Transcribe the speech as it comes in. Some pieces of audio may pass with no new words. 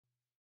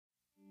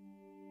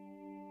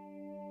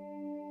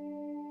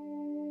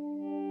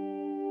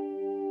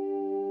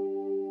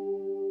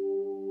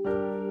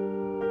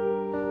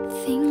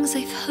things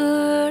I've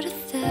heard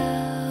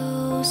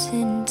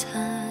 1,000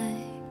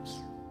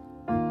 times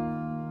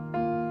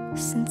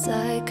since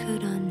I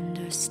could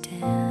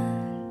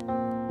understand.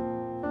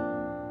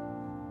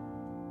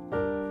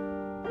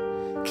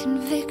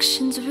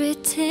 Convictions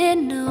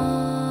written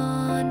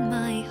on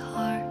my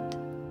heart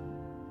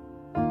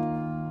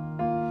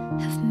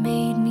have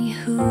made me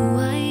who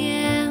I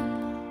am.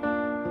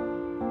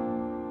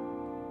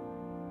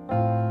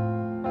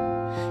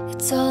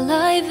 It's all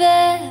I've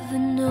ever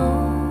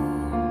known,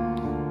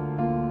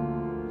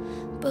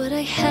 but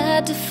I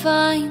had to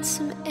find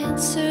some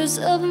answers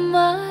of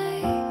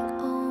my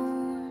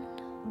own.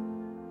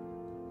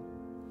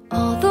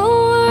 All the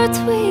words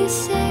we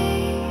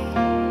say,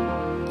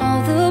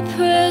 all the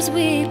prayers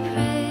we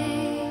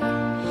pray,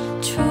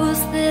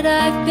 truths that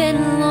I've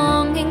been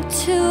longing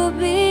to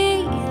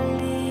believe.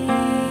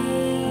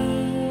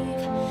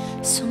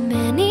 So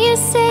many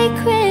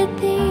sacred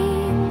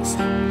things,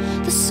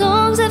 the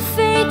songs of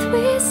faith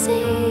we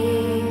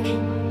sing,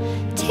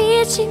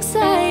 teachings I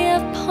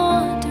have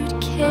pondered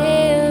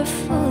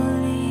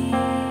carefully.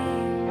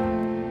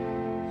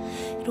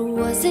 It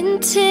wasn't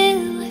until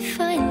I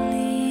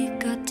finally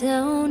got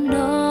down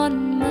on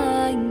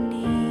my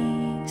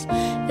knees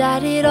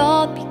that it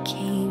all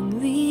became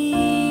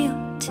real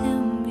to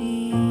me.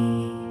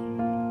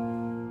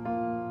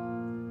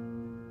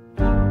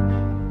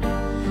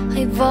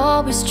 I've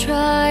always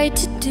tried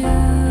to do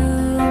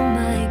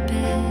my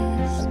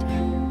best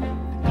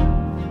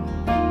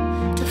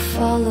to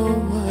follow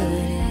what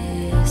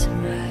is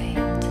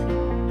right.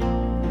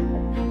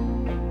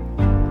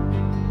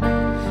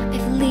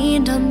 I've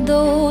leaned on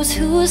those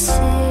who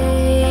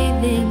say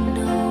they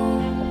know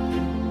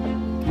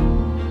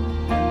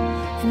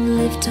and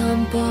lived on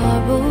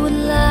borrowed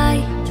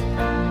light.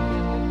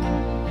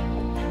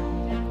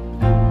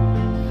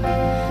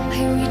 I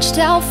reached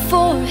out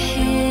for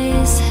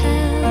his help,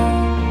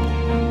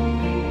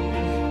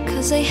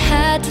 'cause I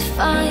had to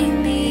find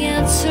the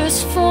answers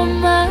for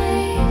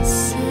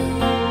myself.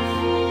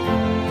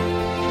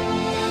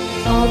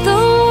 All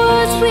the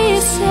words we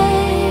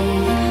say,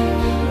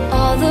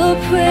 all the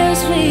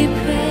prayers we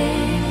pray,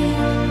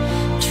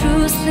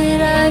 truths that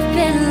I've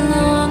been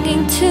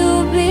longing to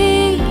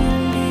believe.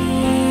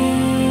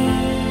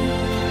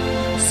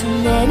 So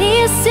many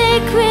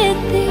sacred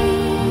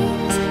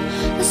things,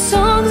 the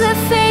songs of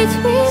faith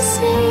we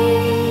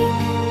sing,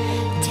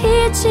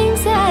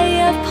 teachings I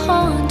have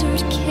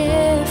pondered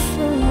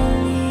carefully.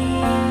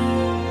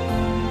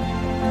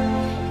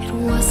 It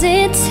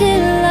wasn't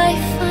till I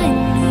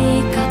finally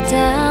got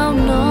down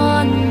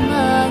on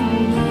my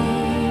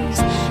knees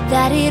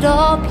that it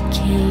all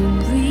became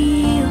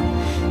real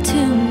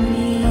to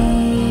me.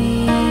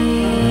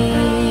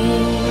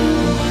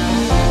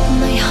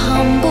 My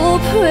humble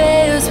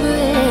prayers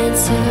were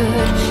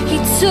answered. He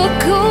took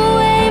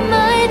away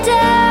my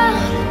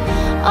doubt.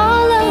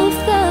 All of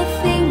the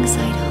things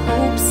I'd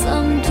hoped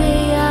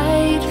someday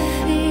I'd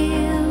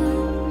feel,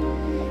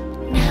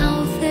 now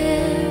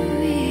they're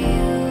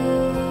real.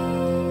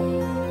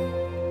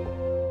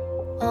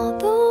 All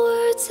the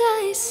words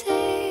I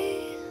say,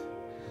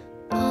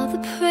 all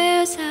the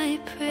prayers I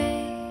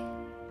pray,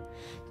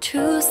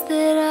 truths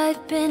that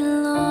I've been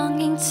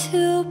longing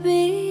to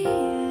believe.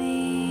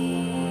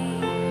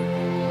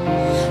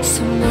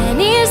 So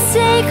many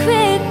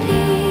sacred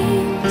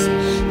things,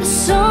 the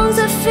songs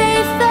of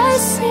faith I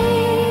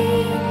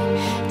sing,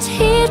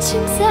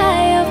 teachings I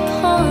have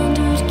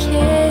pondered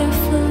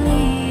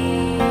carefully.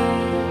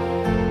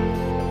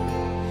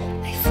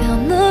 I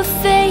found the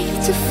faith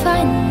to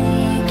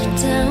finally get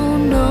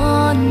down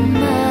on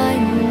my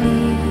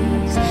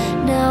knees.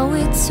 Now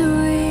it's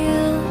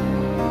real,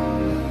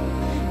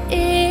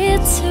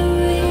 it's real.